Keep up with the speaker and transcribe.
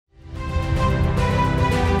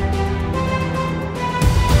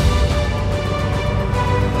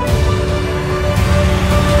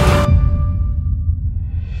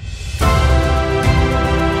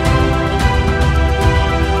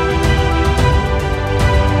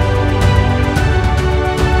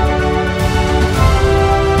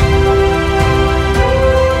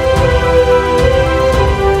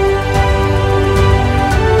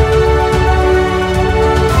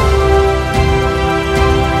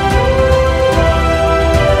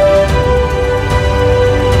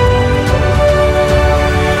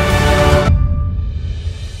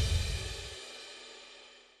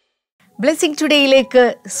Blessing ടുഡേയിലേക്ക്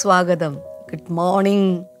സ്വാഗതം. Good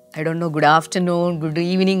morning, I don't know, good afternoon, good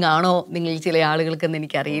evening ആണോ നിങ്ങൾ ചില ആളുകൾക്കെന്ന്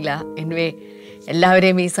എനിക്കറിയില്ല. എനിവേ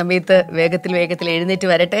എല്ലാവരെയും ഈ സമയത്ത് വേഗത്തിൽ എഴുന്നേറ്റ്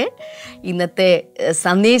വരട്ടെ. ഇന്നത്തെ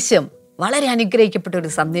സന്ദേശം വളരെ അനുഗ്രഹിക്കപ്പെട്ട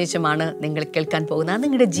ഒരു സന്ദേശമാണ് നിങ്ങൾ കേൾക്കാൻ പോകുന്നത്.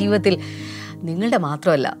 നിങ്ങളുടെ ജീവിതത്തിൽ നിങ്ങളുടെ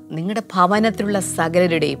മാത്രമല്ല, നിങ്ങളുടെ ഭവനത്തിലുള്ള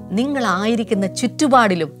സകലരുടെയും നിങ്ങളായിരിക്കുന്ന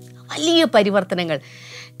ചുറ്റുപാടിലും വലിയ പരിവർത്തനങ്ങൾ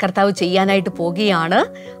കർത്താവ് ചെയ്യാനായിട്ട് പോകുകയാണ്.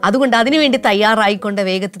 അതുകൊണ്ട് അതിനുവേണ്ടി തയ്യാറായിക്കൊണ്ട്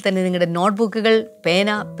വേഗത്തിൽ തന്നെ നിങ്ങളുടെ നോട്ട്ബുക്കുകൾ, പേന,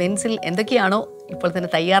 പെൻസിൽ എന്തൊക്കെയാണോ ഇപ്പോൾ തന്നെ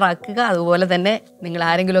തയ്യാറാക്കുക. അതുപോലെ തന്നെ നിങ്ങൾ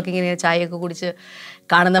ആരെങ്കിലുമൊക്കെ ഇങ്ങനെ ചായയൊക്കെ കുടിച്ച്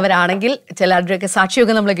കാണുന്നവരാണെങ്കിൽ ചിലരുടെയൊക്കെ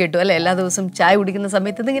സാക്ഷിയൊക്കെ നമ്മൾ കേട്ടു അല്ലേ, എല്ലാ ദിവസവും ചായ കുടിക്കുന്ന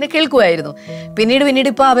സമയത്ത് ഇതിങ്ങനെ കേൾക്കുമായിരുന്നു. പിന്നീട്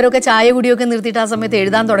ഇപ്പോൾ അവരൊക്കെ ചായ കുടിയൊക്കെ നിർത്തിയിട്ട് ആ സമയത്ത്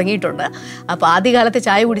എഴുതാൻ തുടങ്ങിയിട്ടുണ്ട്. അപ്പോൾ ആദ്യകാലത്ത്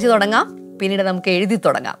ചായ കുടിച്ച് തുടങ്ങാം, പിന്നീട് നമുക്ക് എഴുതി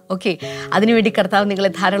തുടങ്ങാം. ഓക്കെ, അതിനുവേണ്ടി കർത്താവ് നിങ്ങളെ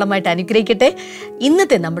ധാരാളമായിട്ട് അനുഗ്രഹിക്കട്ടെ.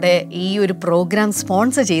 ഇന്നത്തെ നമ്മുടെ ഈ ഒരു പ്രോഗ്രാം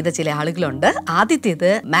സ്പോൺസർ ചെയ്ത ചില ആളുകളുണ്ട്.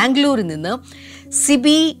 ആദ്യത്തേത് മാംഗ്ലൂരിൽ നിന്ന്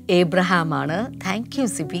സിബി ഏബ്രഹാം ആണ്. Thank you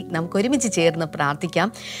Sibi. നമുക്ക് ഒരുമിച്ച് ചേർന്ന് പ്രാർത്ഥിക്കാം.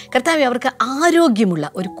 കർത്താവെ, അവർക്ക് ആരോഗ്യമുള്ള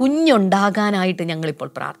ഒരു കുഞ്ഞുണ്ടാകാനായിട്ട് ഞങ്ങളിപ്പോൾ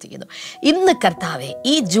പ്രാർത്ഥിക്കുന്നു. ഇന്ന് കർത്താവെ,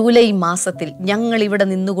 ഈ ജൂലൈ മാസത്തിൽ ഞങ്ങളിവിടെ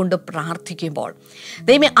നിന്നുകൊണ്ട് പ്രാർത്ഥിക്കുമ്പോൾ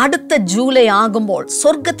ദൈവമേ, അടുത്ത ജൂലൈ ആകുമ്പോൾ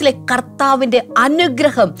സ്വർഗത്തിലെ കർത്താവിൻ്റെ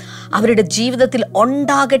അനുഗ്രഹം അവരുടെ ജീവിതത്തിൽ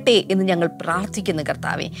ഉണ്ടാകട്ടെ എന്ന് ഞങ്ങൾ പ്രാർത്ഥിക്കുന്നു.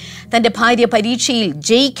 കർത്താവെ, തൻ്റെ ഭാര്യ പരീക്ഷയിൽ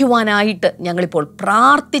ജയിക്കുവാനായിട്ട് ഞങ്ങളിപ്പോൾ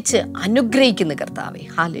പ്രാർത്ഥിച്ച് അനുഗ്രഹിക്കുന്നു. കർത്താവെ,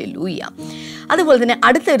 ഹല്ലേലൂയ. അതുപോലെ തന്നെ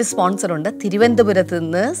അടുത്ത ഒരു സ്പോൺസറുണ്ട്, തിരുവനന്തപുരത്ത്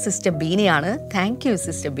നിന്ന് sister ബീനയാണ്. Thank you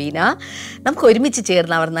sister Beena. നമുക്ക് ഒരുമിച്ച്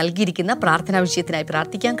ചേർന്ന് അവർ നൽകിയിരിക്കുന്ന പ്രാർത്ഥനാ വിഷയത്തിനായി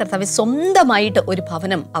പ്രാർത്ഥിക്കാം. കർത്താവെ, സ്വന്തമായിട്ട് ഒരു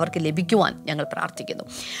ഭവനം അവർക്ക് ലഭിക്കുവാൻ ഞങ്ങൾ പ്രാർത്ഥിക്കുന്നു.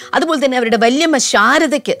 അതുപോലെ തന്നെ അവരുടെ വല്യമ്മ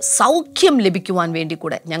ശാരദയ്ക്ക് സൗഖ്യം ലഭിക്കുവാൻ വേണ്ടി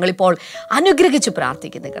കൂടെ ഞങ്ങളിപ്പോൾ അനുഗ്രഹിച്ച്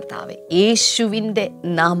പ്രാർത്ഥിക്കുന്നു. കർത്താവെ, യേശുവിൻ്റെ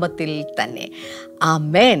നാമത്തിൽ തന്നെ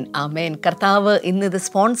ആമേൻ, ആമേൻ. കർത്താവ് ഇന്നിത്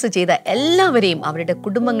സ്പോൺസർ ചെയ്ത എല്ലാവരെയും, അവരുടെ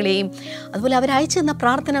കുടുംബങ്ങളെയും, അതുപോലെ അവരയച്ചു തന്ന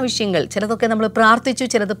പ്രാർത്ഥനാ വിഷയങ്ങൾ, ചിലതൊക്കെ നമ്മൾ പ്രാർത്ഥിച്ചു,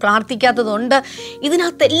 ചിലത് പ്രാർത്ഥിക്കാത്തതുണ്ട്.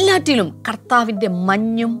 ഇതിനകത്ത് എല്ലാറ്റിലും കർത്താവിൻ്റെ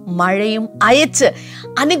മഞ്ഞും മഴയും അയച്ച്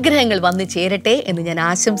അനുഗ്രഹങ്ങൾ വന്നു ചേരട്ടെ എന്ന് ഞാൻ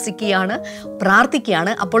ആശംസിക്കുകയാണ്,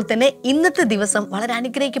 പ്രാർത്ഥിക്കുകയാണ്. അപ്പോൾ തന്നെ ഇന്നത്തെ ദിവസം വളരെ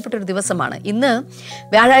അനുഗ്രഹിക്കപ്പെട്ട ഒരു ദിവസമാണ്. ഇന്ന്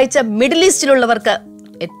വ്യാഴാഴ്ച മിഡിൽ ഈസ്റ്റിലുള്ളവർക്ക്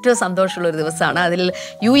ഏറ്റവും സന്തോഷമുള്ളൊരു ദിവസമാണ്. അതിൽ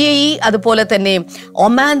UAE, അതുപോലെ തന്നെ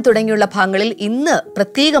ഒമാൻ തുടങ്ങിയുള്ള ഭാഗങ്ങളിൽ ഇന്ന്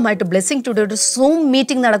പ്രത്യേകമായിട്ട് ബ്ലെസ്സിംഗ് ടുഡേ ഒരു സൂം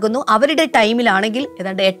മീറ്റിംഗ് നടക്കുന്നു. അവരുടെ ടൈമിലാണെങ്കിൽ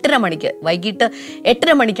ഏതാണ്ട് 8:30 മണിക്ക്, വൈകിട്ട്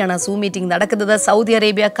 8:30 മണിക്കാണ് സൂം മീറ്റിംഗ് നടക്കുന്നത്. Saudi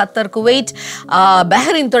Arabia, Qatar, Kuwait,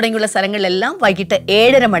 Bahrain തുടങ്ങിയുള്ള സ്ഥലങ്ങളിലെല്ലാം വൈകിട്ട്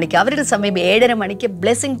 7:30 മണിക്ക്, അവരുടെ സമയം 7:30 മണിക്ക്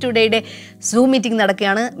ബ്ലെസ്സിംഗ് ടുഡേയുടെ സൂം മീറ്റിംഗ്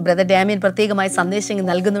നടക്കുകയാണ്. ബ്രദർ ഡാമിയൻ പ്രത്യേകമായി സന്ദേശങ്ങൾ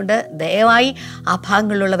നൽകുന്നുണ്ട്. ദയവായി ആ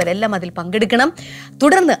ഭാഗങ്ങളിലുള്ളവരെല്ലാം അതിൽ പങ്കെടുക്കണം.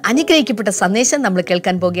 തുടർന്ന് അനുഗ്രഹിക്കപ്പെട്ട സന്ദേശം നമ്മൾ കേൾക്കാൻ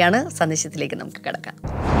പോകുകയാണ്. സന്ദേശത്തിലേക്ക് നമുക്ക് കടക്കാം.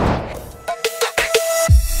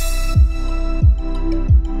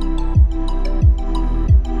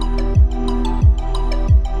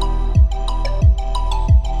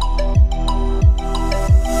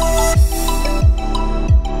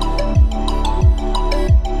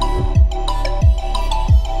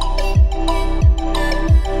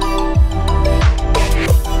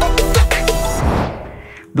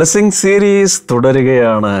 ബ്ലെസ്സിംഗ് സീരീസ്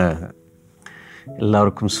തുടരുകയാണ്.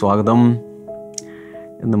 എല്ലാവർക്കും സ്വാഗതം.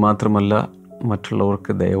 എന്ന് മാത്രമല്ല,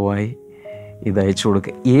 മറ്റുള്ളവർക്ക് ദയവായി ഇത് അയച്ചു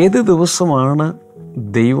കൊടുക്കുക. ഏത് ദിവസമാണ്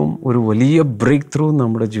ദൈവം ഒരു വലിയ ബ്രേക്ക് ത്രൂ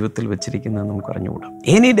നമ്മുടെ ജീവിതത്തിൽ വെച്ചിരിക്കുന്നത് നമുക്ക് അറിഞ്ഞുകൂടാ.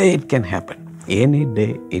 Any day it can happen, any day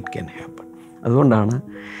it can happen. അതുകൊണ്ടാണ്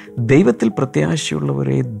ദൈവത്തിൽ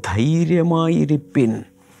പ്രത്യാശയുള്ളവരെ ധൈര്യമായിരിപ്പിൻ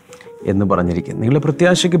എന്ന് പറഞ്ഞിരിക്കുന്നത്. നിങ്ങളുടെ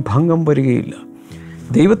പ്രത്യാശയ്ക്ക് ഭംഗം വരികയില്ല.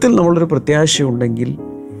 ദൈവത്തിൽ നമ്മളൊരു പ്രത്യാശയുണ്ടെങ്കിൽ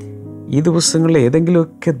ഈ ദിവസങ്ങളിൽ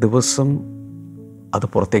ഏതെങ്കിലുമൊക്കെ ദിവസം അത്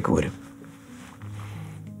പുറത്തേക്ക് വരും.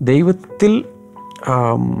 ദൈവത്തിൽ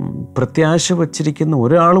പ്രത്യാശ വച്ചിരിക്കുന്ന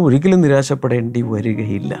ഒരാളും ഒരിക്കലും നിരാശപ്പെടേണ്ടി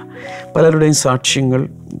വരികയില്ല. പലരുടെയും സാക്ഷ്യങ്ങൾ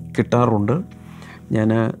കിട്ടാറുണ്ട്.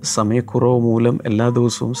 ഞാൻ സമയക്കുറവ് മൂലം എല്ലാ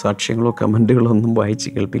ദിവസവും സാക്ഷ്യങ്ങളോ കമൻറ്റുകളോ ഒന്നും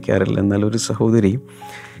വായിച്ച് കേൾപ്പിക്കാറില്ല. എന്നാൽ ഒരു സഹോദരി,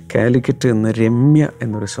 കാലിക്കറ്റ് എന്ന രമ്യ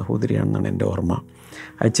എന്നൊരു സഹോദരിയാണെന്നാണ് എൻ്റെ ഓർമ്മ,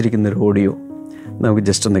 അയച്ചിരിക്കുന്നൊരു ഓഡിയോ നമുക്ക്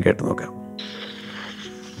ജസ്റ്റ് ഒന്ന് കേട്ട് നോക്കാം.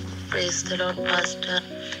 Praise the Lord pastor.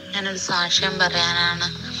 ഞാനൊരു സാക്ഷ്യം പറയാനാണ്.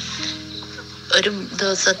 ഒരു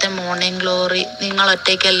ദിവസത്തെ മോർണിംഗ് ഗ്ലോറി, നിങ്ങൾ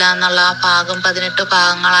ഒറ്റയ്ക്കല്ല എന്നുള്ള ആ ഭാഗം 18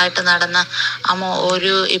 ഭാഗങ്ങളായിട്ട് നടന്ന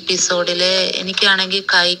ഒരു എപ്പിസോഡില് എനിക്കാണെങ്കിൽ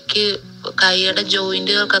കൈയുടെ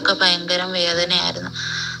ജോയിന്റുകൾക്കൊക്കെ ഭയങ്കര വേദനയായിരുന്നു.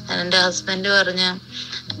 എൻ്റെ ഹസ്ബൻഡ് പറഞ്ഞ്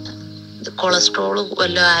കൊളസ്ട്രോള്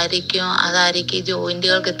വല്ലതും ആയിരിക്കും, അതായിരിക്കും ഈ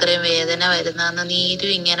ജോയിന്റുകൾക്ക് ഇത്രയും വേദന വരുന്നതെന്ന്,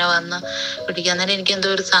 നീരും ഇങ്ങനെ വന്ന് പിടിക്കുക. അന്നേരം എനിക്ക് എന്തോ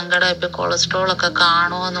ഒരു സങ്കടം, ഇപ്പം കൊളസ്ട്രോളൊക്കെ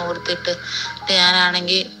കാണുമോ എന്ന് ഓർത്തിട്ട്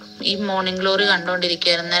ഞാനാണെങ്കിൽ ഈ മോർണിംഗ് ഗ്ലോറി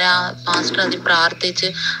കണ്ടോണ്ടിരിക്കുകയായിരുന്നു. അന്നേരം ആ പാസ്റ്റർ അതിൽ പ്രാർത്ഥിച്ച്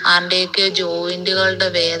ആരുടെയൊക്കെ ജോയിന്റുകളുടെ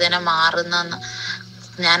വേദന മാറുന്നെന്ന്.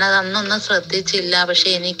 ഞാനത് അന്നൊന്നും ശ്രദ്ധിച്ചില്ല. പക്ഷെ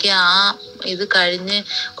എനിക്ക് ഇത് കഴിഞ്ഞ്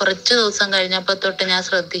കുറച്ച് ദിവസം കഴിഞ്ഞപ്പോൾ തൊട്ട് ഞാൻ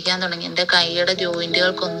ശ്രദ്ധിക്കാൻ തുടങ്ങി. എൻ്റെ കൈയുടെ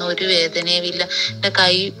ജോയിന്റുകൾക്കൊന്നും ഒരു വേദനയും ഇല്ല. എൻ്റെ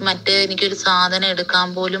കൈ എനിക്കൊരു സാധനം എടുക്കാൻ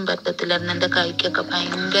പോലും പറ്റത്തില്ലായിരുന്നു. എൻ്റെ കൈക്കൊക്കെ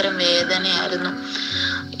ഭയങ്കര വേദനയായിരുന്നു.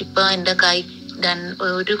 ഇപ്പൊ എൻ്റെ കൈ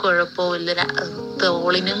ഒരു കുഴപ്പമില്ല,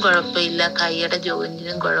 തോളിനും കുഴപ്പമില്ല, കൈയുടെ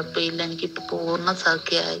ജോയിന്റിനും കുഴപ്പമില്ല. എനിക്കിപ്പോൾ പൂർണ്ണ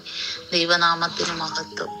സൗഖ്യമായി. ദൈവനാമത്തിന്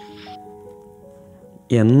മഹത്വം.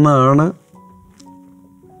 എന്നാണ്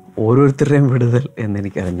ഓരോരുത്തരുടെയും വിടുതൽ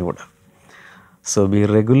എന്നെനിക്ക് അറിഞ്ഞുകൂടാ. സോ ബി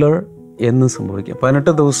റെഗുലർ എന്ന് സംഭവിക്കുക.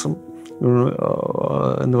 18 ദിവസം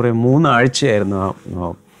എന്താ പറയുക, 3 ആഴ്ചയായിരുന്നു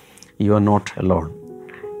യു ആർ നോട്ട് അലോൺ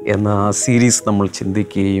എന്ന ആ സീരീസ് നമ്മൾ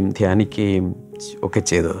ചിന്തിക്കുകയും ധ്യാനിക്കുകയും ഒക്കെ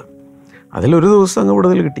ചെയ്തത്. അതിലൊരു ദിവസം അങ്ങ്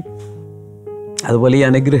വിടുതൽ കിട്ടി. അതുപോലെ ഈ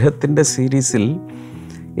അനുഗ്രഹത്തിൻ്റെ സീരീസിൽ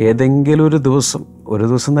ഏതെങ്കിലും ഒരു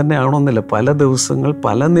ദിവസം തന്നെ ആവണമെന്നില്ല, പല ദിവസങ്ങൾ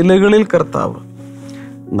പല നിലകളിൽ കർത്താവ്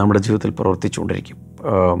നമ്മുടെ ജീവിതത്തിൽ പ്രവർത്തിച്ചുകൊണ്ടിരിക്കും.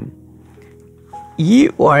 ഈ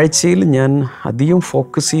ആഴ്ചയിൽ ഞാൻ അധികം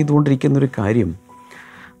ഫോക്കസ് ചെയ്തുകൊണ്ടിരിക്കുന്നൊരു കാര്യം,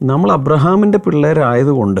 നമ്മൾ അബ്രഹാമിൻ്റെ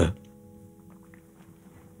പിള്ളേരായതുകൊണ്ട്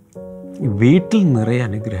വീട്ടിൽ നിറയെ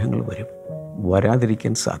അനുഗ്രഹങ്ങൾ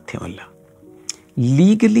വരാതിരിക്കാൻ സാധ്യമല്ല.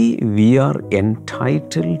 Legally V R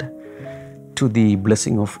entitled to the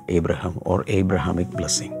blessing of Abraham or ഏബ്രഹാമിക്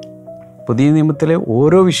blessing. പുതിയ നിയമത്തിലെ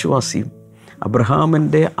ഓരോ വിശ്വാസിയും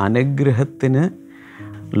അബ്രഹാമിൻ്റെ അനുഗ്രഹത്തിന്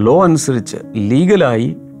ലോ അനുസരിച്ച് ലീഗലായി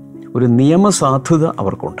ഒരു നിയമസാധുത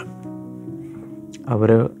അവർക്കുണ്ട്.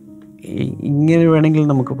 അവർ ഇങ്ങനെ വേണമെങ്കിൽ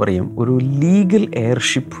നമുക്ക് പറയാം, ഒരു ലീഗൽ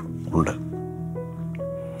എയർഷിപ്പ് ഉണ്ട്.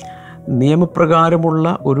 നിയമപ്രകാരമുള്ള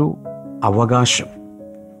ഒരു അവകാശം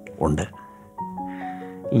ഉണ്ട്.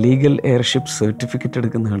 ലീഗൽ എയർഷിപ്പ് സർട്ടിഫിക്കറ്റ്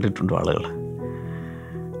എടുക്കുന്ന കണ്ടിട്ടുണ്ടോ ആളുകൾ?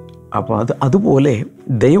 അപ്പോൾ അതുപോലെ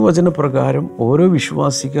ദൈവവചനപ്രകാരം ഓരോ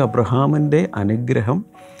വിശ്വാസിക്ക് അബ്രഹാമിൻ്റെ അനുഗ്രഹം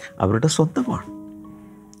അവരുടെ സ്വന്തമാണ്.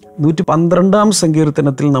 112-ാം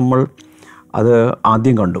സങ്കീർത്തനത്തിൽ നമ്മൾ അത്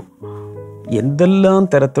ആദ്യം കണ്ടു. എന്തെല്ലാം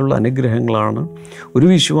തരത്തിലുള്ള അനുഗ്രഹങ്ങളാണ് ഒരു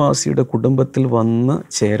വിശ്വാസിയുടെ കുടുംബത്തിൽ വന്ന്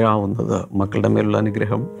ചേരാവുന്നത്. മക്കളുടെ മേലുള്ള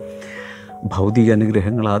അനുഗ്രഹം, ഭൗതിക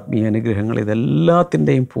അനുഗ്രഹങ്ങൾ, ആത്മീയ അനുഗ്രഹങ്ങൾ,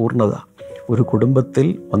 ഇതെല്ലാത്തിൻ്റെയും പൂർണ്ണത ഒരു കുടുംബത്തിൽ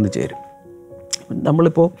വന്നു ചേരും.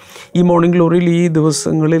 നമ്മളിപ്പോൾ ഈ മോർണിംഗ് ഗ്ലോറിയിൽ ഈ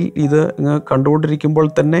ദിവസങ്ങളിൽ ഇത് കണ്ടുകൊണ്ടിരിക്കുമ്പോൾ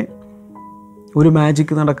തന്നെ ഒരു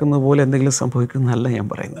മാജിക് നടക്കുന്നത് പോലെ എന്തെങ്കിലും സംഭവിക്കുന്നതല്ല ഞാൻ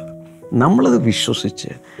പറയുന്നത്. നമ്മളത് വിശ്വസിച്ച്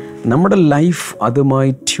നമ്മുടെ ലൈഫ്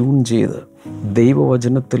അതുമായി ട്യൂൺ ചെയ്ത്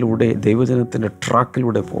ദൈവവചനത്തിലൂടെ, ദൈവവചനത്തിൻ്റെ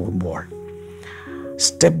ട്രാക്കിലൂടെ പോകുമ്പോൾ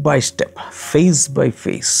step by step, face by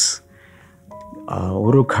face,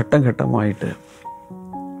 ഓരോ ഘട്ടമായിട്ട്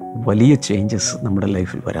വലിയ ചേഞ്ചസ് നമ്മുടെ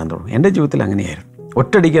ലൈഫിൽ വരാൻ തുടങ്ങും. എൻ്റെ ജീവിതത്തിൽ അങ്ങനെയായിരുന്നു.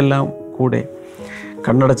 ഒറ്റടിക്കെല്ലാം കൂടെ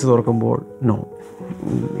കണ്ണടച്ച് തുറക്കുമ്പോൾ no,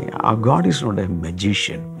 God is not A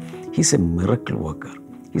magician, he's A miracle worker,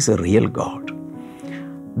 he's A real God.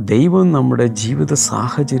 ദൈവം നമ്മുടെ ജീവിത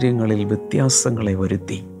സാഹചര്യങ്ങളിൽ വ്യത്യാസങ്ങളെ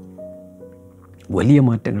വരുത്തി വലിയ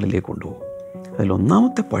മാറ്റങ്ങളിലേക്ക് കൊണ്ടുപോകും.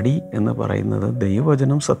 അതിലൊന്നാമത്തെ പടി എന്ന് പറയുന്നത്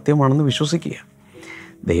ദൈവവചനം സത്യമാണെന്ന് വിശ്വസിക്കുക.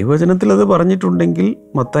 ദൈവവചനത്തിൽ അത് പറഞ്ഞിട്ടുണ്ടെങ്കിൽ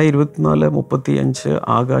മത്തായി 24:35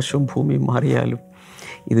 ആകാശവും ഭൂമിയും മാറിയാലും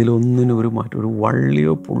ഇതിലൊന്നിനും ഒരു മാറ്റം, ഒരു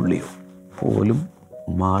വള്ളിയോ പുള്ളിയോ പോലും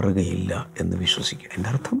മാറുകയില്ല എന്ന് വിശ്വസിക്കുക. എൻ്റെ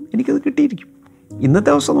അർത്ഥം എനിക്കത് കിട്ടിയിരിക്കും. ഇന്നത്തെ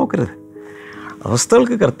അവസ്ഥ നോക്കരുത്.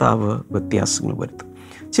 അവസ്ഥകൾക്ക് കർത്താവ് വ്യത്യാസങ്ങൾ വരുത്തും.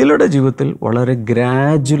 ചിലരുടെ ജീവിതത്തിൽ വളരെ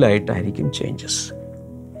ഗ്രാജുവലായിട്ടായിരിക്കും ചേഞ്ചസ്.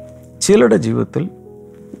 ചിലരുടെ ജീവിതത്തിൽ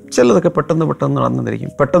ചിലതൊക്കെ പെട്ടെന്ന്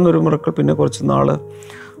നടന്നിരിക്കും. പെട്ടെന്നൊരു മിറക്കിൾ, പിന്നെ കുറച്ച് നാൾ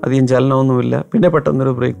അധികം ചലനമൊന്നുമില്ല, പിന്നെ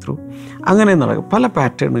പെട്ടെന്നൊരു ബ്രേക്ക് ത്രൂ, അങ്ങനെ നടക്കും. പല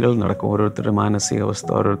പാറ്റേണുകൾ നടക്കും. ഓരോരുത്തരുടെ മാനസികാവസ്ഥ,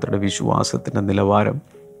 ഓരോരുത്തരുടെ വിശ്വാസത്തിൻ്റെ നിലവാരം,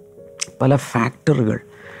 പല ഫാക്ടറുകൾ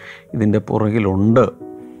ഇതിൻ്റെ പുറകിലുണ്ട്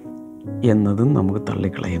എന്നതും നമുക്ക്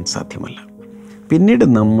തള്ളിക്കളയാൻ സാധ്യമല്ല. പിന്നീട്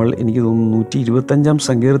എനിക്ക് തോന്നുന്നു 125-ാം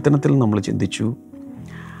സങ്കീർത്തനത്തിൽ നമ്മൾ ചിന്തിച്ചു.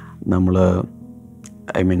 നമ്മൾ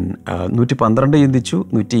 112 ചിന്തിച്ചു,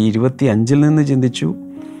 125-ൽ നിന്ന് ചിന്തിച്ചു.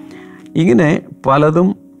 ഇങ്ങനെ പലതും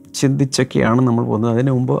ചിന്തിച്ചൊക്കെയാണ് നമ്മൾ പോകുന്നത്.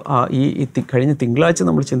 അതിനു മുമ്പ് കഴിഞ്ഞ തിങ്കളാഴ്ച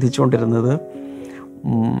നമ്മൾ ചിന്തിച്ചുകൊണ്ടിരുന്നത്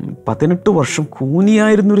 18 വർഷം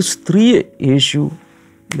കൂനിയായിരുന്നൊരു സ്ത്രീയെ യേശു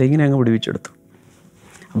ഇതെങ്ങനെ അങ്ങ് വിടുവിച്ചെടുത്തു.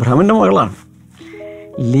 അബ്രഹാമിൻ്റെ മകളാണ്.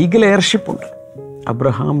 ലീഗൽ എയർഷിപ്പുണ്ട്.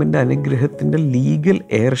 അബ്രഹാമിൻ്റെ അനുഗ്രഹത്തിൻ്റെ ലീഗൽ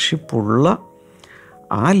എയർഷിപ്പുള്ള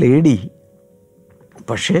ആ ലേഡി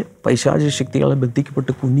പക്ഷേ പൈശാചിക ശക്തികളെ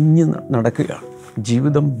ബന്ധിക്കപ്പെട്ട് കുനിഞ്ഞ് നടക്കുകയാണ്.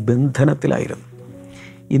 ജീവിതം ബന്ധനത്തിലായിരുന്നു.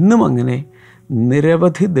 ഇന്നും അങ്ങനെ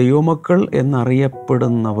നിരവധി ദൈവമക്കൾ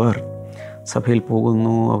എന്നറിയപ്പെടുന്നവർ സഭയിൽ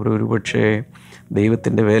പോകുന്നു. അവർ ഒരുപക്ഷെ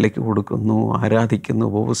ദൈവത്തിൻ്റെ വേലയ്ക്ക് കൊടുക്കുന്നു, ആരാധിക്കുന്നു,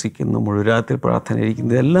 ഉപവസിക്കുന്നു, മുഴുരാത്രി പ്രാർത്ഥന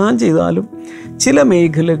ഇരിക്കുന്നു. ഇതെല്ലാം ചെയ്താലും ചില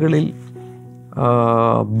മേഖലകളിൽ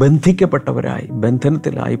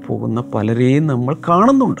ബന്ധനത്തിലായി പോകുന്ന പലരെയും നമ്മൾ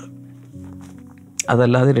കാണുന്നുണ്ട്.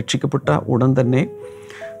 അതല്ലാതെ രക്ഷിക്കപ്പെട്ട ഉടൻ തന്നെ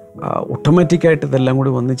ഓട്ടോമാറ്റിക്കായിട്ട് ഇതെല്ലാം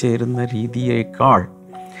കൂടി വന്നു ചേരുന്ന രീതിയേക്കാൾ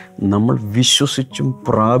നമ്മൾ വിശ്വസിച്ചും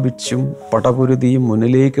പ്രാപിച്ചും പടപുരുതിയും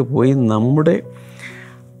മുന്നിലേക്ക് പോയി നമ്മുടെ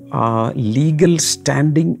ലീഗൽ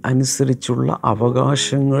സ്റ്റാൻഡിങ് അനുസരിച്ചുള്ള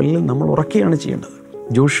അവകാശങ്ങളിൽ നമ്മൾ ഉറക്കുകയാണ് ചെയ്യേണ്ടത്.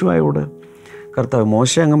 ജോഷുവയോട് കർത്താവ്,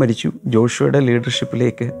 മോശ അങ്ങ് മരിച്ചു, ജോഷുവയുടെ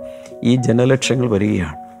ലീഡർഷിപ്പിലേക്ക് ഈ ജനലക്ഷങ്ങൾ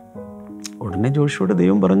വരികയാണ്. ഉടനെ ജോഷുവയുടെ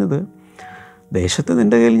ദൈവം പറഞ്ഞത്, ദേശത്ത്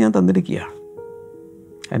നിൻ്റെ കയ്യിൽ ഞാൻ തന്നിരിക്കുകയാണ്.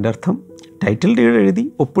 എൻ്റെ അർത്ഥം ടൈറ്റിൽ ഡീഡ് എഴുതി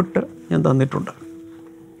ഒപ്പിട്ട് ഞാൻ തന്നിട്ടുണ്ട്.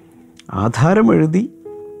 ആധാരം എഴുതി,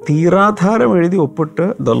 തീരാധാരം എഴുതി ഒപ്പിട്ട്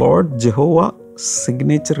ദ ലോർഡ് ജഹോവ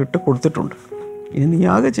സിഗ്നേച്ചർ ഇട്ട് കൊടുത്തിട്ടുണ്ട്. ഇനി നീ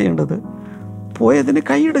ആകെ ചെയ്യേണ്ടത് പോയതിനെ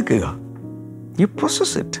കൈയെടുക്കുക. U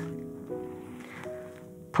possess it.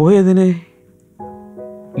 പോയതിനെ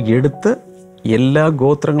എടുത്ത് എല്ലാ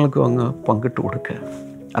ഗോത്രങ്ങൾക്കും അങ്ങ് പങ്കിട്ട് കൊടുക്കുക.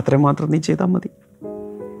 അത്രമാത്രം നീ ചെയ്താൽ മതി.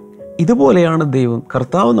 ഇതുപോലെയാണ് ദൈവം,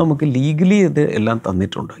 കർത്താവ് നമുക്ക് ലീഗലി ഇത് എല്ലാം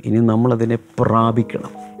തന്നിട്ടുണ്ട്. ഇനി നമ്മളതിനെ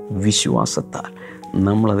പ്രാപിക്കണം. വിശ്വാസത്താൽ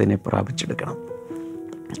നമ്മളതിനെ പ്രാപിച്ചെടുക്കണം.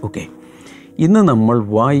 ഓക്കെ, ഇന്ന് നമ്മൾ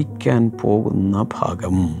വായിക്കാൻ പോകുന്ന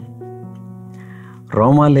ഭാഗം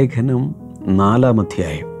റോമാലേഖനം 4-ാം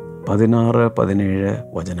അധ്യായം 16-17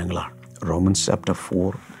 വചനങ്ങളാണ്. Romance chapter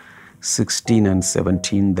 4:16 and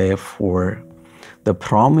 17. Therefore, the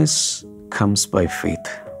promise comes by faith,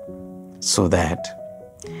 so that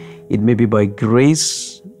it may be by grace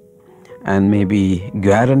and may be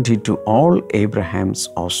guaranteed to all Abraham's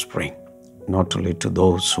offspring, not only to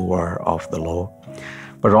those who are of the law,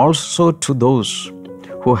 but also to those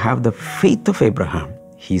who have the faith of Abraham.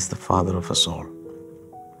 He is the father of us all.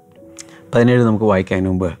 17 നമുക്ക്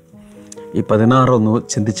വായിക്കുന്നതിന് മുമ്പ് ഈ 16 ഒന്ന്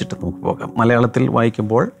ചിന്തിച്ചിട്ട് നമുക്ക് പോകാം. മലയാളത്തിൽ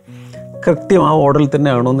വായിക്കുമ്പോൾ കൃത്യം ആ ഓർഡറിൽ തന്നെ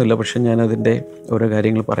ആണോന്നില്ല, പക്ഷെ ഞാനതിൻ്റെ ഓരോ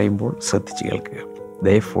കാര്യങ്ങൾ പറയുമ്പോൾ ശ്രദ്ധിച്ച് കേൾക്കുക.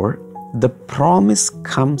 Therefore, the promise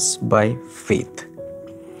comes by faith.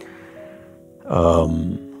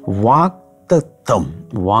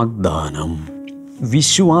 വാഗ്ദാനം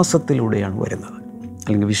വിശ്വാസത്തിലൂടെയാണ് വരുന്നത്,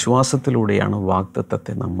 അല്ലെങ്കിൽ വിശ്വാസത്തിലൂടെയാണ്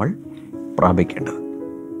വാഗ്ദത്തത്തെ നമ്മൾ പ്രാപിക്കേണ്ടത്.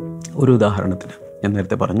 ഒരു ഉദാഹരണത്തിന് ഞാൻ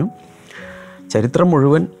നേരത്തെ പറഞ്ഞു, ചരിത്രം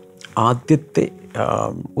മുഴുവൻ ആദ്യത്തെ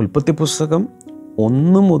ഉൽപ്പത്തി പുസ്തകം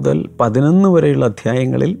 1 മുതൽ 11 വരെയുള്ള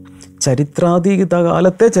അധ്യായങ്ങളിൽ ചരിത്രാതീത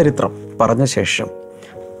കാലത്തെ ചരിത്രം പറഞ്ഞ ശേഷം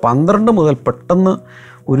 12 മുതൽ പെട്ടെന്ന്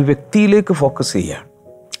ഒരു വ്യക്തിയിലേക്ക് ഫോക്കസ് ചെയ്യുകയാണ്.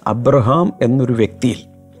 അബ്രഹാം എന്നൊരു വ്യക്തിയിൽ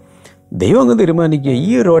ദൈവം അങ്ങ് തീരുമാനിക്കുക, ഈ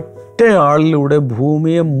ഒരൊറ്റ ആളിലൂടെ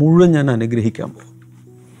ഭൂമിയെ മുഴുവൻ ഞാൻ അനുഗ്രഹിക്കാൻ പോകും.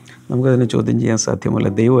 നമുക്കതിനെ ചോദ്യം ചെയ്യാൻ സാധ്യമല്ല.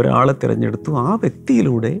 ദൈവം ഒരാളെ തിരഞ്ഞെടുത്തു, ആ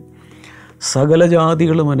വ്യക്തിയിലൂടെ സകല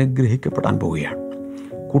ജാതികളും അനുഗ്രഹിക്കപ്പെടാൻ പോവുകയാണ്.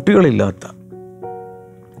 കുട്ടികളില്ലാത്ത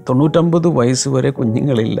 99 വയസ്സ് വരെ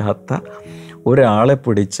കുഞ്ഞുങ്ങളില്ലാത്ത ഒരാളെ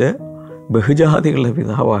പിടിച്ച് ബഹുജാതികളുടെ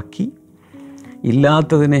പിതാവാക്കി,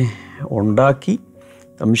 ഇല്ലാത്തതിനെ ഉണ്ടാക്കി,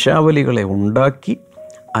 വംശാവലികളെ ഉണ്ടാക്കി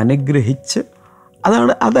അനുഗ്രഹിച്ച്,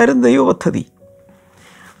 അതായിരുന്നു ദൈവപദ്ധതി.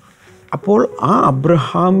 അപ്പോൾ ആ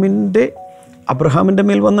അബ്രഹാമിൻ്റെ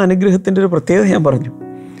മേൽ വന്ന അനുഗ്രഹത്തിൻ്റെ ഒരു പ്രത്യേകത ഞാൻ പറഞ്ഞു.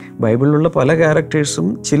 ബൈബിളിലുള്ള പല ക്യാരക്ടേഴ്സും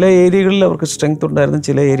ചില ഏരിയകളിൽ അവർക്ക് സ്ട്രെങ്ത് ഉണ്ടായിരുന്നു,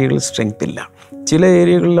 ചില ഏരിയകളിൽ സ്ട്രെങ്ത് ഇല്ല. ചില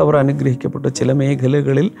ഏരിയകളിൽ അവർ അനുഗ്രഹിക്കപ്പെട്ടു, ചില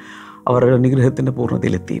മേഖലകളിൽ അവരുടെ അനുഗ്രഹത്തിൻ്റെ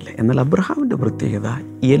പൂർണ്ണതയിലെത്തിയില്ല. എന്നാൽ അബ്രഹാമിൻ്റെ പ്രത്യേകത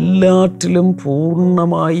എല്ലാറ്റിലും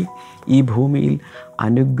പൂർണ്ണമായി ഈ ഭൂമിയിൽ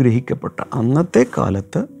അനുഗ്രഹിക്കപ്പെട്ട, അന്നത്തെ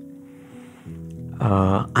കാലത്ത്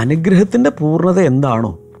അനുഗ്രഹത്തിൻ്റെ പൂർണ്ണത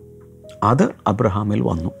എന്താണോ അത് അബ്രഹാമിൽ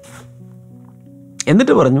വന്നു.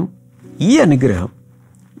 എന്നിട്ട് പറഞ്ഞു, ഈ അനുഗ്രഹം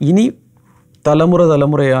ഇനി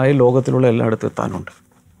തലമുറയായി ലോകത്തിലുള്ള എല്ലായിടത്തും എത്താനുണ്ട്,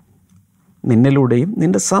 നിന്നിലൂടെയും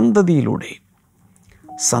നിൻ്റെ സന്തതിയിലൂടെയും.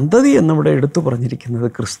 സന്തതി എന്നിവിടെ എടുത്തു പറഞ്ഞിരിക്കുന്നത്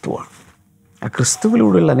ക്രിസ്തുവാണ്. ആ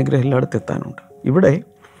ക്രിസ്തുവിലൂടെയുള്ള അനുഗ്രഹം എല്ലായിടത്തും എത്താനുണ്ട്. ഇവിടെ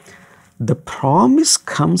the promise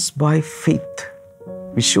comes by faith,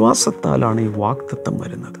 വിശ്വാസത്താലാണ് ഈ വാഗ്ദത്തം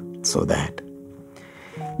വരുന്നത്. So that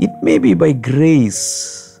it may be by grace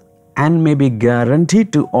and may be guaranteed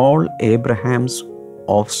to all Abraham's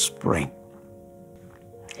offspring.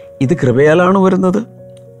 ഇത് കൃപയാലാണ് വരുന്നത്.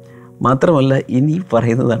 മാത്രമല്ല, ഇനി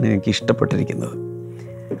പറയുന്നതാണ് എനിക്ക് ഇഷ്ടപ്പെട്ടിരിക്കുന്നത്.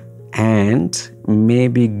 And may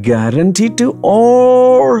be guaranteed to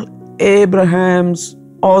all Abraham's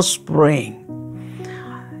offspring.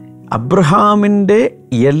 അബ്രഹാമിൻ്റെ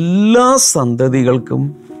എല്ലാ സന്തതികൾക്കും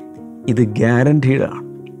ഇത് ഗ്യാരണ്ടീഡാണ്,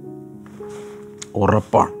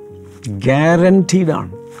 ഉറപ്പാണ്,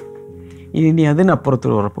 ഗ്യാരണ്ടീഡാണ്. ഇനി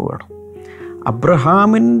അതിനപ്പുറത്തൊരു ഉറപ്പ് വേണം.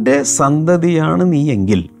 അബ്രഹാമിൻ്റെ സന്തതിയാണ് നീ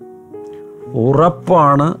എങ്കിൽ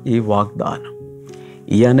ഉറപ്പാണ് ഈ വാഗ്ദാനം.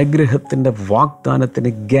 ഈ അനുഗ്രഹത്തിൻ്റെ വാഗ്ദാനത്തിന്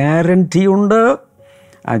ഗ്യാരണ്ടി ഉണ്ട്.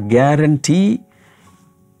 ആ guarantee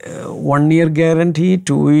 1 year guarantee,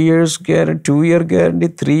 2 years guarantee, 2 year guarantee,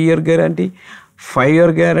 3 year guarantee, 5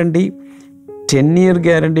 year guarantee, 10 year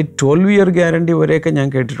guarantee, 12 year guarantee വരെയൊക്കെ ഞാൻ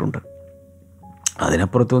കേട്ടിട്ടുണ്ട്.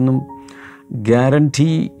 അതിനപ്പുറത്തൊന്നും ഗ്യാരണ്ടി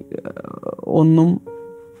ഒന്നും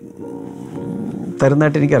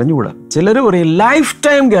തരുന്നതായിട്ട് എനിക്ക് അറിഞ്ഞുകൂടാ. ചിലർ പറയും life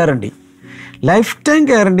time guarantee. Life time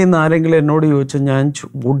guarantee എന്ന് ആരെങ്കിലും എന്നോട് ചോദിച്ചാൽ ഞാൻ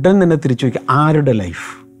ഉടൻ തന്നെ തിരിച്ചു ചോദിക്കാം, ആരുടെ ലൈഫ്?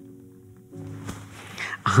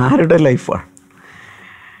 ആരുടെ ലൈഫാണ്?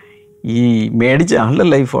 ഈ മേടിച്ച ആളുടെ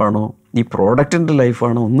ലൈഫാണോ, ഈ പ്രോഡക്റ്റിൻ്റെ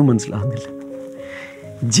ലൈഫാണോ? ഒന്നും മനസ്സിലാകുന്നില്ല.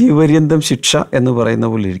 ജീവപര്യന്തം ശിക്ഷ എന്ന് പറയുന്ന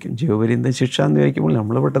പോലെ ഇരിക്കും. ജീവപര്യന്തം ശിക്ഷ എന്ന് ചോദിക്കുമ്പോൾ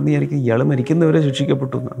നമ്മൾ പെട്ടെന്ന് വിചാരിക്കും ഇയാൾ മരിക്കുന്നവരെ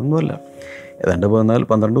ശിക്ഷിക്കപ്പെട്ടു എന്ന്. അതൊന്നുമല്ല. ഏതാണ്ട്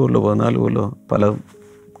 12 കൊല്ലോ 14 കൊല്ലോ പല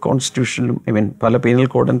കോൺസ്റ്റിറ്റ്യൂഷനിലും പല പീനൽ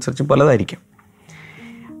കോഡ് അനുസരിച്ചും പലതായിരിക്കും.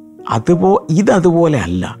 ഇതതുപോലെ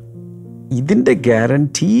അല്ല. ഇതിൻ്റെ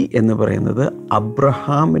ഗ്യാരൻറ്റി എന്ന് പറയുന്നത്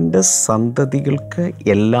അബ്രഹാമിൻ്റെ സന്തതികൾക്ക്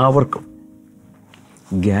എല്ലാവർക്കും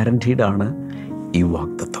ഗ്യാരൻറ്റീഡാണ് ഈ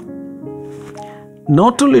വാഗ്ദത്തം.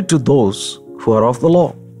 Not only to those who are of the law.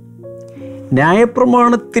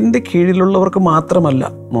 ന്യായപ്രമാണത്തിൻ്റെ കീഴിലുള്ളവർക്ക് മാത്രമല്ല,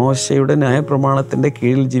 മോശയുടെ ന്യായപ്രമാണത്തിൻ്റെ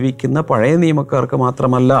കീഴിൽ ജീവിക്കുന്ന പഴയ നിയമക്കാർക്ക്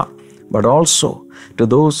മാത്രമല്ല, but also to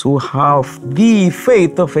those who have the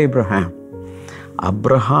faith of Abraham.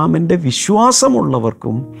 അബ്രഹാമിൻ്റെ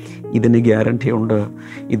വിശ്വാസമുള്ളവർക്കും ഇതിന് ഗ്യാരൻറ്റി ഉണ്ട്.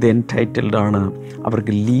 ഇത് എൻടൈറ്റിൽഡ് ആണ്.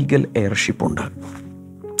 അവർക്ക് legal എയർഷിപ്പുണ്ട്.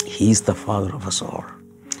 He's the father of us all.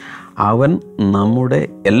 അവൻ നമ്മുടെ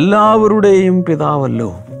എല്ലാവരുടെയും പിതാവല്ലോ.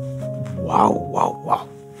 വാവ് വാവ് വാവ്.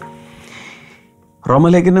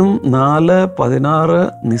 റോമലേഖനം 4:16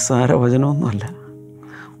 നിസ്സാര വചനമൊന്നുമല്ല.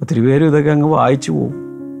 ഒത്തിരി പേരും ഇതൊക്കെ അങ്ങ് വായിച്ചു പോകും.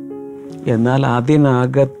 എന്നാൽ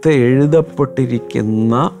അതിനകത്ത്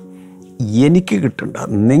എഴുതപ്പെട്ടിരിക്കുന്ന എനിക്ക് കിട്ടേണ്ട,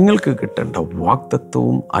 നിങ്ങൾക്ക് കിട്ടേണ്ട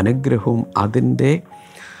വാഗ്ദത്തവും അനുഗ്രഹവും അതിൻ്റെ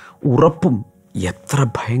ഉറപ്പും എത്ര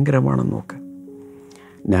ഭയങ്കരമാണെന്ന് നോക്ക്.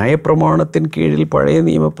 ന്യായപ്രമാണത്തിന് കീഴിൽ പഴയ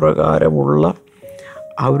നിയമപ്രകാരമുള്ള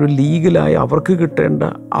ആ ഒരു ലീഗലായി അവർക്ക് കിട്ടേണ്ട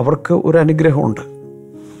അവർക്ക് ഒരു അനുഗ്രഹമുണ്ട്.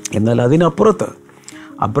 എന്നാൽ അതിനപ്പുറത്ത്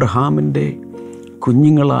അബ്രഹാമിൻ്റെ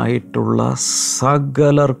കുഞ്ഞുങ്ങളായിട്ടുള്ള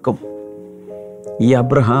സകലർക്കും ഈ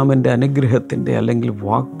അബ്രഹാമിൻ്റെ അനുഗ്രഹത്തിൻ്റെ അല്ലെങ്കിൽ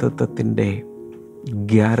വാഗ്ദത്തത്തിൻ്റെ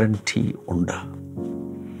ഗ്യാരൻറ്റി ഉണ്ട്.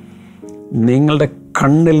 നിങ്ങളുടെ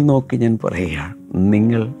കണ്ണിൽ നോക്കി ഞാൻ പറയുകയാണ്,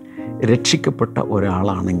 നിങ്ങൾ രക്ഷിക്കപ്പെട്ട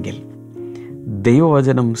ഒരാളാണെങ്കിൽ,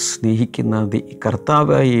 ദൈവവചനം സ്നേഹിക്കുന്ന,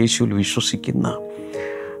 കർത്താവായ യേശുവിൽ വിശ്വസിക്കുന്ന,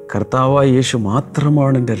 കർത്താവായ യേശു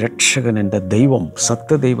മാത്രമാണ് എൻ്റെ രക്ഷകൻ, എൻ്റെ ദൈവം,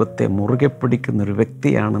 സത്യദൈവത്തെ മുറുകെ പിടിക്കുന്നൊരു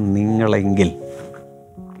വ്യക്തിയാണ് നിങ്ങളെങ്കിൽ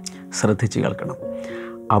ശ്രദ്ധിച്ച് കേൾക്കണം.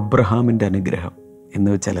 അബ്രഹാമിൻ്റെ അനുഗ്രഹം എന്ന്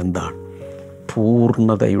വെച്ചാൽ എന്താണ്?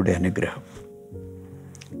 പൂർണ്ണതയുടെ അനുഗ്രഹം,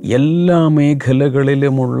 എല്ലാ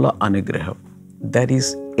മേഖലകളിലുമുള്ള അനുഗ്രഹം. That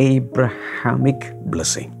is Abrahamic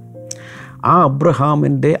blessing. ആ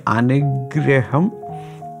അബ്രഹാമിൻ്റെ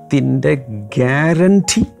അനുഗ്രഹത്തിൻ്റെ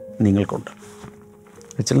ഗ്യാരൻറ്റി നിങ്ങൾക്കുണ്ട്.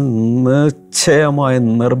 എന്നുവെച്ചാൽ നിശ്ചയമായും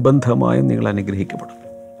നിർബന്ധമായും നിങ്ങൾ അനുഗ്രഹിക്കപ്പെടും.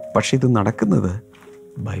 പക്ഷെ ഇത് നടക്കുന്നത്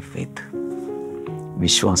ബൈ ഫെയ്ത്ത്,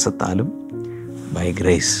 വിശ്വാസത്താലും ബൈ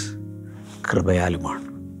ഗ്രേസ്, കൃപയാലുമാണ്.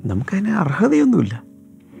 നമുക്കതിന് അർഹതയൊന്നുമില്ല.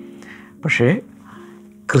 പക്ഷേ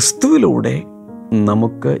ക്രിസ്തുവിലൂടെ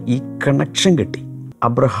നമുക്ക് ഈ കണക്ഷൻ കിട്ടി.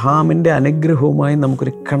 അബ്രഹാമിൻ്റെ അനുഗ്രഹവുമായി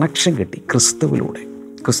നമുക്കൊരു കണക്ഷൻ കിട്ടി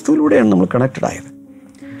ക്രിസ്തുവിലൂടെയാണ് നമ്മൾ കണക്റ്റഡ് ആയത്.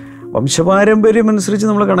 വംശപാരമ്പര്യം അനുസരിച്ച്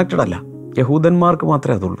നമ്മൾ കണക്റ്റഡ് അല്ല. യഹൂദന്മാർക്ക്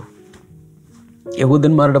മാത്രമേ അതുള്ളൂ.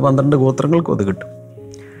 യഹൂദന്മാരുടെ 12 ഗോത്രങ്ങൾക്കും അത് കിട്ടും.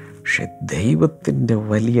 പക്ഷെ ദൈവത്തിൻ്റെ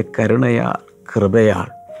വലിയ കരുണയാൽ, കൃപയാൽ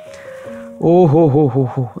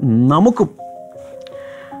നമുക്കും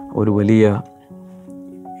ഒരു വലിയ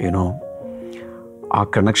ആ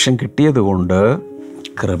കണക്ഷൻ കിട്ടിയത് കൊണ്ട്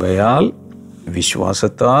കൃപയാൽ,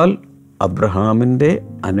 വിശ്വാസത്താൽ അബ്രഹാമിൻ്റെ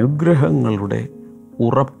അനുഗ്രഹങ്ങളുടെ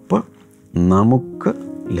ഉറപ്പ് നമുക്ക്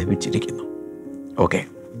ലഭിച്ചിരിക്കുന്നു. ഓക്കെ,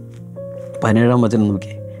 17-ാം വചനം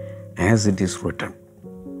നോക്കി. As it is written,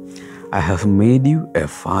 I have made U A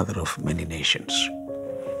father of many Nations.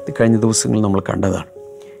 ഇത് കഴിഞ്ഞ ദിവസങ്ങളിൽ നമ്മൾ കണ്ടതാണ്.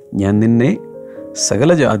 ഞാൻ നിന്നെ സകല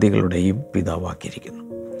ജാതികളുടെയും പിതാവാക്കിയിരിക്കുന്നു.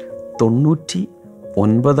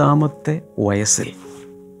 99-ാമത്തെ വയസ്സിൽ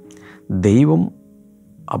ദൈവം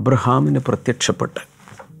അബ്രഹാമിന് പ്രത്യക്ഷപ്പെട്ട്,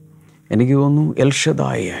 എനിക്ക് തോന്നുന്നു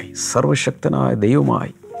എൽഷദായിയായി, സർവശക്തനായ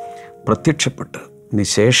ദൈവമായി പ്രത്യക്ഷപ്പെട്ടതിന്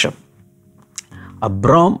ശേഷം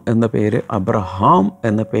അബ്രാം എന്ന പേര് അബ്രഹാം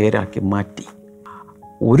എന്ന പേരാക്കി മാറ്റി.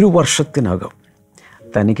 1 വർഷത്തിനകം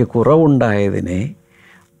തനിക്ക് കുറവുണ്ടായതിനെ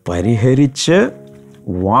പരിഹരിച്ച്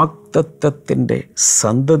വാഗ്ദത്തത്തിൻ്റെ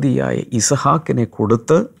സന്തതിയായ ഇസഹാക്കിനെ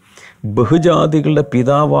കൊടുത്ത് ബഹുജാതികളുടെ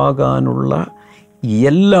പിതാവാകാനുള്ള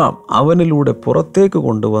എല്ലാം അവനിലൂടെ പുറത്തേക്ക്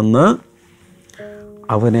കൊണ്ടുവന്ന്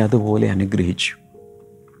അവനെ അതുപോലെ അനുഗ്രഹിച്ചു.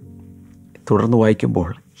 തുടർന്ന് വായിക്കുമ്പോൾ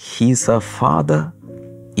he's A father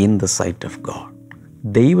in the site of God.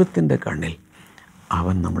 ദൈവത്തിൻ്റെ കണ്ണിൽ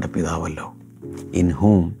അവൻ നമ്മുടെ പിതാവല്ലോ. In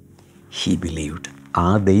ഹൂം he believed. ആ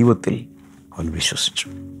ദൈവത്തിൽ അവൻ വിശ്വസിച്ചു.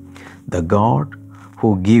 The God who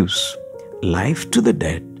gives life to the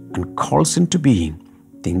dead and calls in to being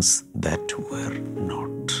things that were not.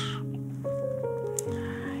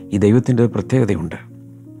 ഈ ദൈവത്തിൻ്റെ ഒരു പ്രത്യേകതയുണ്ട്.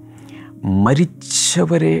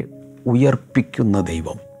 മരിച്ചവരെ ഉയർപ്പിക്കുന്ന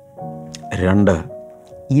ദൈവം. 2,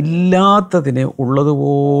 ഇല്ലാത്തതിനെ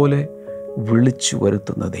ഉള്ളതുപോലെ വിളിച്ചു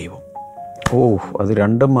വരുത്തുന്ന ദൈവം. അത്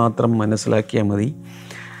 2 മാത്രം മനസ്സിലാക്കിയാൽ മതി,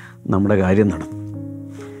 നമ്മുടെ കാര്യം നടന്നു.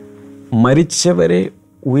 മരിച്ചവരെ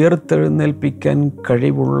ഉയർത്തെഴുന്നേൽപ്പിക്കാൻ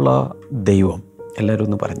കഴിവുള്ള ദൈവം. എല്ലാവരും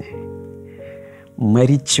ഒന്ന് പറഞ്ഞേ.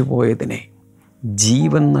 മരിച്ചുപോയതിനെ,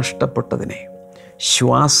 ജീവൻ നഷ്ടപ്പെട്ടതിനെ,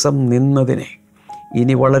 ശ്വാസം നിന്നതിനെ,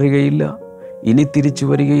 ഇനി വളരുകയില്ല, ഇനി തിരിച്ചു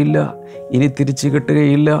വരികയില്ല, ഇനി തിരിച്ചു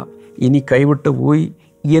കിട്ടുകയില്ല, ഇനി കൈവിട്ടു പോയി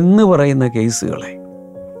എന്ന് പറയുന്ന കേസുകളെ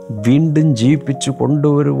വീണ്ടും ജീവിപ്പിച്ചു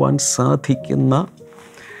കൊണ്ടുവരുവാൻ സാധിക്കുന്ന,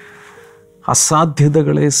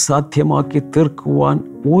 അസാധ്യതകളെ സാധ്യമാക്കി തീർക്കുവാൻ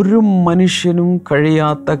ഒരു മനുഷ്യനും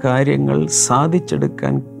കഴിയാത്ത കാര്യങ്ങൾ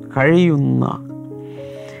സാധിച്ചെടുക്കാൻ കഴിയുന്ന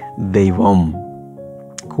ദൈവം.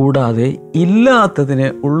 കൂടാതെ ഇല്ലാത്തതിനെ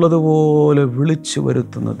ഉള്ളതുപോലെ വിളിച്ചു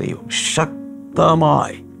വരുത്തുന്ന ദൈവം.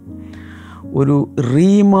 ശക്തമായി ഒരു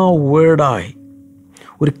റീമ വേർഡായി,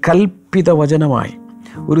 ഒരു കൽപ്പിത വചനമായി,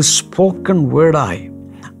 ഒരു സ്പോക്കൺ വേർഡായി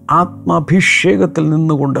ആത്മാഭിഷേകത്തിൽ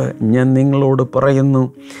നിന്നുകൊണ്ട് ഞാൻ നിങ്ങളോട് പറയുന്നു,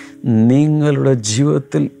 നിങ്ങളുടെ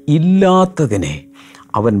ജീവിതത്തിൽ ഇല്ലാത്തതിനെ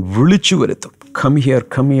അവൻ വിളിച്ചു വരുത്തും. Come here,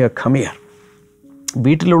 come here, come here.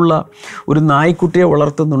 വീട്ടിലുള്ള ഒരു നായ്ക്കുട്ടിയെ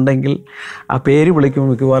വളർത്തുന്നുണ്ടെങ്കിൽ ആ പേര് വിളിക്കുമ്പോൾ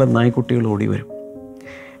മിക്കവാറും നായ്ക്കുട്ടികൾ ഓടി വരും.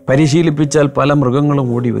 പരിശീലിപ്പിച്ചാൽ പല മൃഗങ്ങളും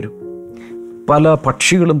ഓടി വരും. പല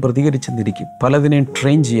പക്ഷികളും പ്രതികരിച്ചെന്നിരിക്കും. പലതിനെയും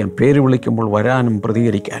ട്രെയിൻ ചെയ്യാം, പേര് വിളിക്കുമ്പോൾ വരാനും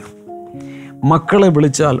പ്രതികരിക്കാനും. മക്കളെ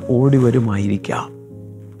വിളിച്ചാൽ ഓടി വരുമായിരിക്കാം.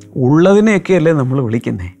 ഉള്ളതിനെയൊക്കെയല്ലേ നമ്മൾ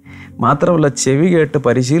വിളിക്കുന്നേ. മാത്രമല്ല, ചെവി കേട്ട്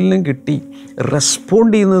പരിശീലനം കിട്ടി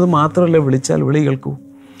റെസ്പോണ്ട് ചെയ്യുന്നത് മാത്രമല്ല വിളിച്ചാൽ വിളി കേൾക്കൂ.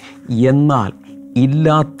 എന്നാൽ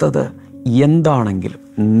ഇല്ലാത്തത് എന്താണെങ്കിലും,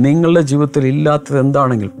 നിങ്ങളുടെ ജീവിതത്തിൽ ഇല്ലാത്തത്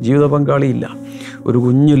എന്താണെങ്കിലും, ജീവിത പങ്കാളിയില്ല, ഒരു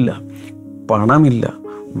കുഞ്ഞില്ല, പണമില്ല,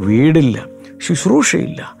 വീടില്ല,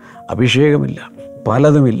 ശുശ്രൂഷയില്ല, അഭിഷേകമില്ല,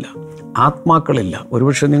 പലതുമില്ല, ആത്മാക്കളില്ല.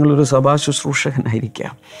 ഒരുപക്ഷെ നിങ്ങളൊരു സഭാ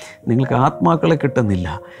ശുശ്രൂഷകനായിരിക്കാം, നിങ്ങൾക്ക് ആത്മാക്കളെ കിട്ടുന്നില്ല.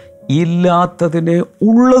 ഇല്ലാത്തതിനെ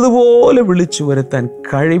ഉള്ളതുപോലെ വിളിച്ചു വരുത്താൻ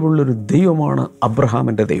കഴിവുള്ളൊരു ദൈവമാണ്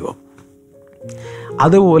അബ്രഹാമിൻ്റെ ദൈവം.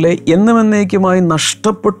 അതുപോലെ എന്നും എന്നേക്കുമായി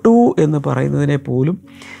നഷ്ടപ്പെട്ടു എന്ന് പറയുന്നതിനെ പോലും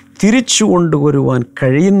തിരിച്ചു കൊണ്ടുവരുവാൻ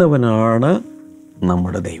കഴിയുന്നവനാണ്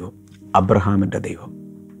നമ്മുടെ ദൈവം, അബ്രഹാമിൻ്റെ ദൈവം.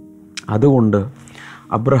 അതുകൊണ്ട്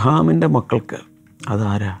അബ്രഹാമിൻ്റെ മക്കൾക്ക്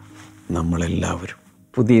അതാരാ? നമ്മളെല്ലാവരും.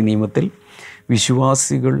 പുതിയ നിയമത്തിൽ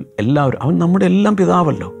വിശ്വാസികൾ എല്ലാവരും, അവൻ നമ്മുടെ എല്ലാം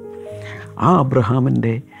പിതാവല്ലോ. ആ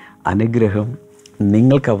അബ്രഹാമിൻ്റെ അനുഗ്രഹം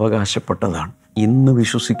നിങ്ങൾക്ക് അവകാശപ്പെട്ടതാണ്. ഇന്ന്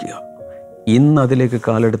വിശ്വസിക്കുക, ഇന്ന് അതിലേക്ക്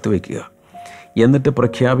കാലെടുത്ത് വയ്ക്കുക, എന്നിട്ട്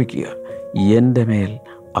പ്രഖ്യാപിക്കുക, എൻ്റെ മേൽ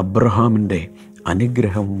അബ്രഹാമിൻ്റെ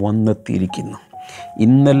അനുഗ്രഹം വന്നെത്തിയിരിക്കുന്നു.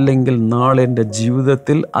 ഇന്നല്ലെങ്കിൽ നാളെ എൻ്റെ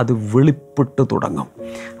ജീവിതത്തിൽ അത് വെളിപ്പെട്ട് തുടങ്ങും.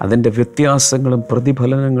 അതിൻ്റെ വ്യത്യാസങ്ങളും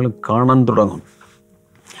പ്രതിഫലനങ്ങളും കാണാൻ തുടങ്ങും.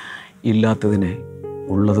 ഇല്ലാത്തതിനെ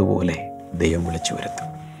ഉള്ളതുപോലെ ദൈവം വിളിച്ചു വരുത്തും.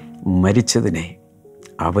 മരിച്ചതിനെ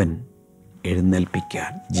അവൻ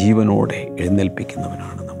എഴുന്നേൽപ്പിക്കാൻ, ജീവനോടെ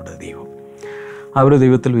എഴുന്നേൽപ്പിക്കുന്നവനാണ് നമ്മുടെ ദൈവം. ആ ഒരു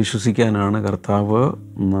ദൈവത്തിൽ വിശ്വസിക്കാനാണ് കർത്താവ്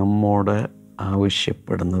നമ്മോട്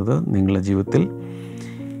ആവശ്യപ്പെടുന്നത്. നിങ്ങളുടെ ജീവിതത്തിൽ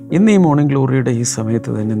ഇന്ന് ഈ മോർണിംഗ് ഗ്ലോറിയുടെ ഈ സമയത്ത്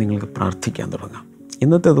തന്നെ നിങ്ങൾക്ക് പ്രാർത്ഥിക്കാൻ തുടങ്ങാം.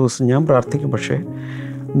 ഇന്നത്തെ ദിവസം ഞാൻ പ്രാർത്ഥിക്കും, പക്ഷേ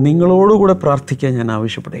നിങ്ങളോടുകൂടെ പ്രാർത്ഥിക്കാൻ ഞാൻ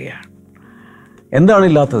ആവശ്യപ്പെടുകയാണ്. എന്താണ്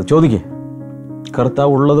ഇല്ലാത്തത്? ചോദിക്കുക.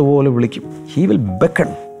 കർത്താവ് ഉള്ളതുപോലെ വിളിക്കും. He will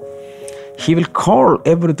beckon, he will call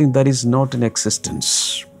everything that is not in existence.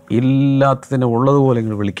 ഇല്ലാത്തതിനെ ഉള്ളതുപോലെ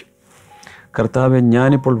ഇങ്ങനെ വിളിക്കും. കർത്താവെ,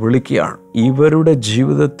 ഞാനിപ്പോൾ വിളിക്കുകയാണ്. ഇവരുടെ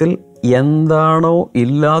ജീവിതത്തിൽ എന്താണോ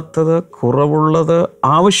ഇല്ലാത്തത്, കുറവുള്ളത്,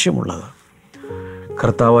 ആവശ്യമുള്ളത്,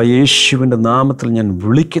 കർത്താവ് യേശുവിൻ്റെ നാമത്തിൽ ഞാൻ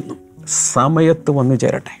വിളിക്കുന്നു. സമയത്ത് വന്നു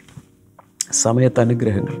ചേരട്ടെ. സമയത്ത്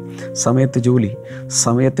അനുഗ്രഹങ്ങൾ, സമയത്ത് ജോലി,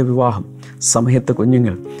 സമയത്ത് വിവാഹം, സമയത്ത്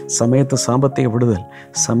കുഞ്ഞുങ്ങൾ, സമയത്ത് സാമ്പത്തിക വിടുതൽ,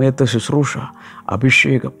 സമയത്ത് ശുശ്രൂഷ,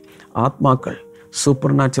 അഭിഷേകം, ആത്മാക്കൾ,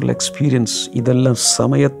 സൂപ്പർ നാച്ചുറൽ എക്സ്പീരിയൻസ്, ഇതെല്ലാം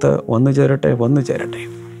സമയത്ത് വന്നു ചേരട്ടെ, വന്നു ചേരട്ടെ.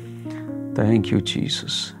 Thank you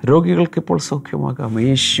Jesus. രോഗികൾക്ക് ഇപ്പോൾ സൗഖ്യമാകാം.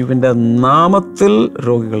 യേശുവിൻ്റെ നാമത്തിൽ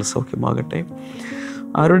രോഗികൾ സൗഖ്യമാകട്ടെ.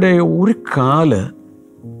 അവരുടെ ഒരു കാല്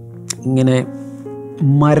ഇങ്ങനെ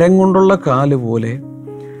മരം കൊണ്ടുള്ള കാല് പോലെ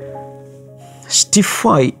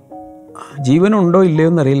സ്റ്റിഫായി, ജീവനുണ്ടോ ഇല്ലയോ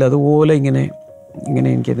എന്നറിയില്ല, അതുപോലെ ഇങ്ങനെ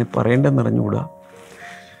എനിക്കെന്നെ പറയേണ്ടതെന്ന് അറിഞ്ഞുകൂടാ.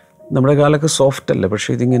 നമ്മുടെ കാലൊക്കെ സോഫ്റ്റ് അല്ല, പക്ഷേ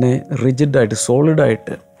ഇതിങ്ങനെ റിജിഡായിട്ട്,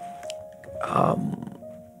 സോളിഡായിട്ട്,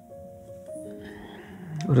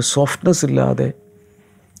 ഒരു സോഫ്റ്റ്നെസ് ഇല്ലാതെ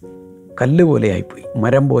കല്ല് പോലെ ആയിപ്പോയി,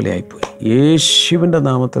 മരം പോലെ ആയിപ്പോയി. യേശുവിൻ്റെ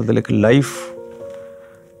നാമത്തിൽ അതിലേക്ക് ലൈഫ്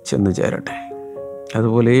ചെന്ന് ചേരട്ടെ.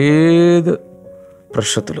 അതുപോലെ ഏത്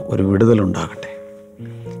പ്രശ്നത്തിലും ഒരു വിടുതലുണ്ടാകട്ടെ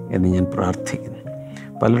എന്ന് ഞാൻ പ്രാർത്ഥിക്കുന്നു.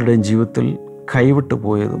 പലരുടെയും ജീവിതത്തിൽ കൈവിട്ടു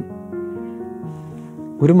പോയതും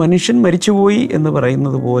ഒരു മനുഷ്യൻ മരിച്ചുപോയി എന്ന്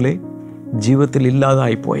പറയുന്നത് പോലെ ജീവിതത്തിൽ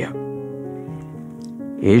ഇല്ലാതായിപ്പോയ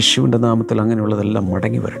യേശുവിൻ്റെ നാമത്തിൽ അങ്ങനെയുള്ളതെല്ലാം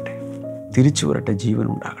മടങ്ങി വരട്ടെ, തിരിച്ചു വരട്ടെ, ജീവൻ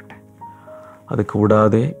ഉണ്ടാകട്ടെ. അത്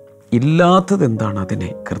കൂടാതെ ഇല്ലാത്തത് എന്താണ്, അതിനെ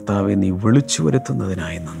കർത്താവെ നീ വിളിച്ചു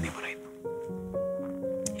വരുത്തുന്നതിനായി നന്ദി പറയുന്നു,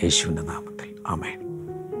 യേശുവിൻ്റെ നാമത്തിൽ. ആമേൻ.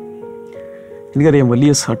 എനിക്കറിയാം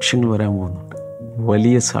വലിയ സാക്ഷ്യങ്ങൾ വരാൻ പോകുന്നുണ്ട്,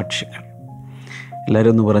 വലിയ സാക്ഷ്യങ്ങൾ.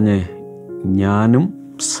 എല്ലാവരും ഒന്ന് പറഞ്ഞ്, ഞാനും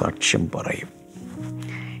സാക്ഷ്യം പറയും,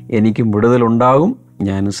 എനിക്കും വിടുതലുണ്ടാകും,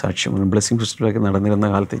 ഞാനും സാക്ഷ്യം. ബ്ലെസ്സിങ് ഫെസ്റ്റിവലൊക്കെ നടന്നിരുന്ന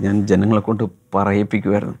കാലത്ത് ഞാൻ ജനങ്ങളെ കൊണ്ട്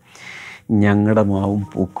പറയിപ്പിക്കുമായിരുന്നു, ഞങ്ങളുടെ മാവും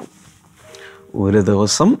പൂക്കും, ഒരു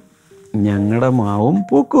ദിവസം ഞങ്ങളുടെ മാവും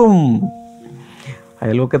പൂക്കും.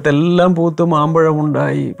 അയൽവക്കത്തെല്ലാം പൂത്ത്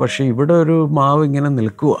മാമ്പഴമുണ്ടായി, പക്ഷേ ഇവിടെ ഒരു മാവ് ഇങ്ങനെ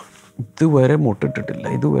നിൽക്കുക, ഇതുവരെ മുട്ടിട്ടിട്ടില്ല,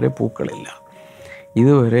 ഇതുവരെ പൂക്കളില്ല,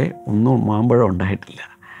 ഇതുവരെ ഒന്നും മാമ്പഴം ഉണ്ടായിട്ടില്ല.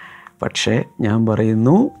 പക്ഷേ ഞാൻ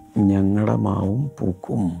പറയുന്നു, ഞങ്ങളുടെ മാവും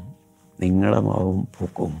പൂക്കും, നിങ്ങളുടെ മാവും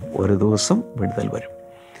പൂക്കും, ഒരു ദിവസം വിടുതൽ വരും.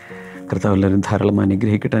 കർത്താവ് എല്ലാവരും ധാരാളം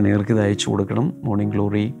അനുഗ്രഹിക്കട്ടെ. നിങ്ങൾക്ക് ഇത് അയച്ചു കൊടുക്കണം. മോർണിംഗ്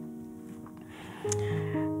ഗ്ലോറി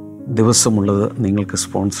ദിവസമുള്ളത് നിങ്ങൾക്ക്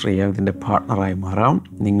സ്പോൺസർ ചെയ്യാം, ഇതിൻ്റെ പാർട്ട്ണറായി മാറാം.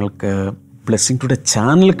 നിങ്ങൾക്ക് ബ്ലെസ്സിങ് ടുഡേ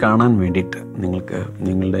ചാനൽ കാണാൻ വേണ്ടിയിട്ട് നിങ്ങൾക്ക്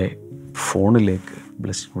നിങ്ങളുടെ ഫോണിലേക്ക്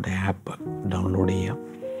ബ്ലെസ്സിങ് ടുഡേ ആപ്പ് ഡൗൺലോഡ് ചെയ്യാം.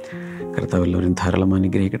 കർത്താവ് എല്ലാവരും ധാരാളം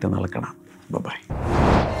അനുഗ്രഹിക്കട്ടെ. നാളെ കാണാം. ബൈ.